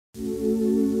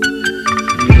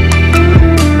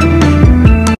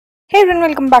Hey everyone,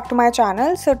 welcome back to my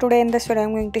channel. So today in this video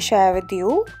I'm going to share with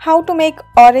you how to make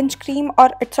orange cream, or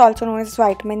it's also known as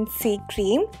vitamin C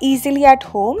cream, easily at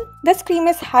home. This cream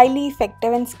is highly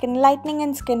effective in skin lightening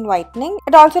and skin whitening.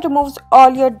 It also removes all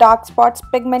your dark spots,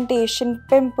 pigmentation,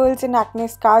 pimples and acne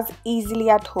scars easily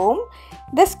at home.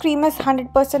 This cream is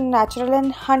 100% natural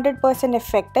and 100%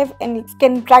 effective in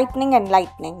skin brightening and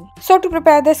lightening. So to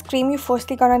prepare this cream, you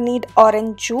firstly gonna need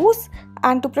orange juice.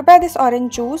 And to prepare this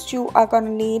orange juice, you are gonna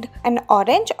need an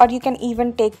orange, or you can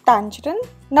even take tangerine.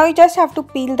 Now you just have to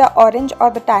peel the orange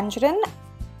or the tangerine.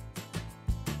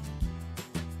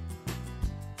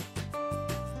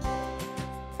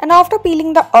 And after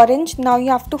peeling the orange, now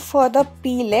you have to further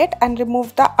peel it and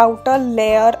remove the outer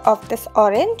layer of this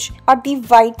orange, or the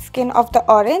white skin of the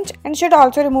orange, and should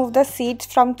also remove the seeds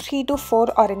from 3 to 4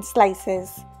 orange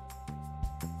slices.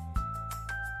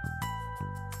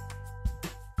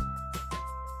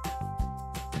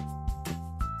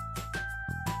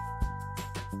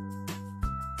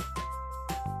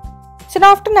 So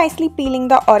now after nicely peeling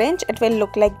the orange, it will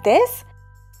look like this.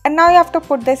 And now you have to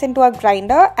put this into a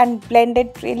grinder and blend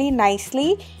it really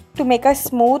nicely to make a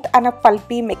smooth and a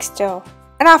pulpy mixture.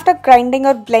 And after grinding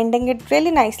or blending it really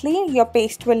nicely, your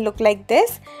paste will look like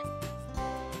this.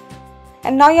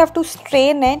 And now you have to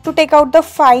strain it to take out the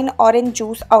fine orange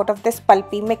juice out of this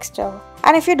pulpy mixture.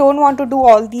 And if you don't want to do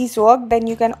all these work, then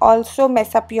you can also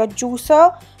mess up your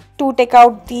juicer to take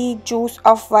out the juice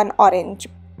of one orange.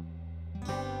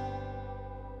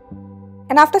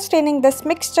 And after straining this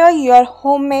mixture, your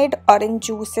homemade orange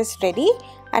juice is ready,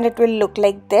 and it will look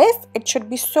like this. It should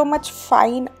be so much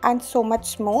fine and so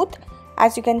much smooth,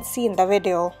 as you can see in the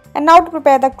video. And now to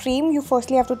prepare the cream, you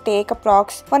firstly have to take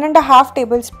approx 1.5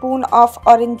 tablespoon of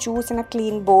orange juice in a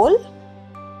clean bowl.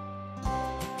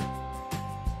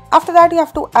 After that, you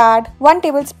have to add 1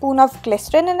 tablespoon of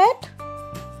glycerin in it.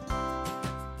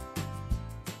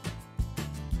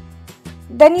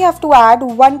 Then you have to add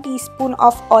 1 teaspoon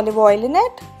of olive oil in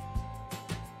it.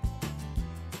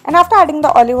 And after adding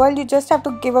the olive oil, you just have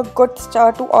to give a good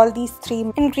stir to all these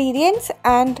 3 ingredients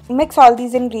and mix all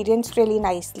these ingredients really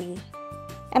nicely.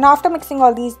 And after mixing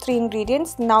all these 3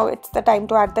 ingredients, now it's the time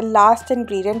to add the last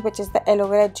ingredient, which is the aloe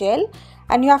vera gel.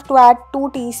 And you have to add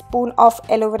 2 teaspoons of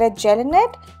aloe vera gel in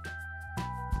it.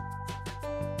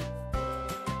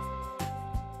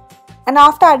 And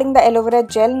after adding the aloe vera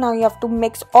gel, now you have to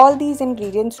mix all these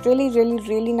ingredients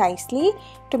really nicely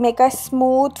to make a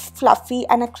smooth, fluffy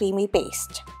and a creamy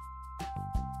paste.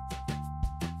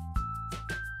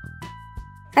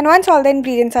 And once all the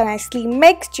ingredients are nicely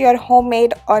mixed, your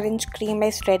homemade orange cream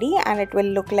is ready, and it will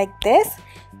look like this.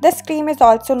 This cream is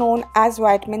also known as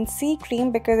vitamin C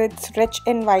cream because it's rich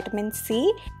in vitamin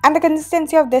C, and the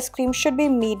consistency of this cream should be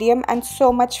medium and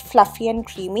so much fluffy and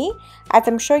creamy as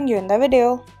I'm showing you in the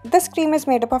video. This cream is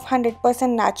made up of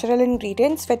 100% natural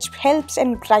ingredients, which helps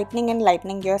in brightening and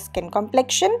lightening your skin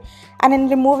complexion and in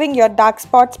removing your dark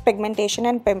spots, pigmentation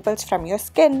and pimples from your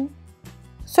skin.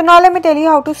 So now let me tell you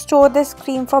how to store this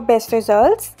cream for best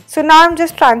results. So now I'm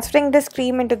just transferring this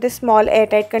cream into this small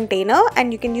airtight container,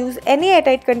 and you can use any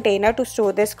airtight container to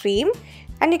store this cream,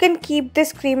 and you can keep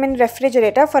this cream in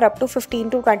refrigerator for up to 15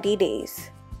 to 20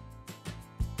 days.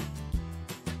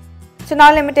 So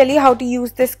now let me tell you how to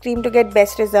use this cream to get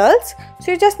best results.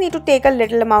 So you just need to take a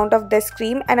little amount of this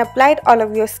cream and apply it all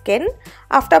over your skin.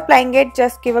 After applying it,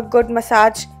 just give a good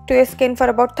massage to your skin for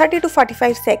about 30 to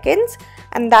 45 seconds.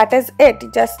 And that is it.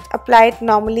 Just apply it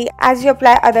normally as you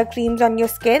apply other creams on your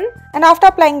skin. And after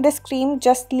applying this cream,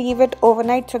 just leave it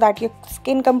overnight so that your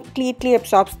skin completely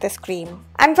absorbs this cream.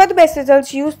 And for the best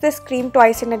results, use this cream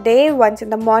twice in a day, once in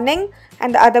the morning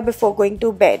and the other before going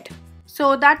to bed.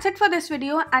 So that's it for this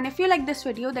video, and if you like this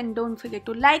video, then don't forget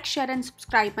to like, share and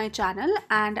subscribe my channel,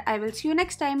 and I will see you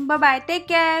next time. Bye bye, take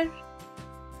care.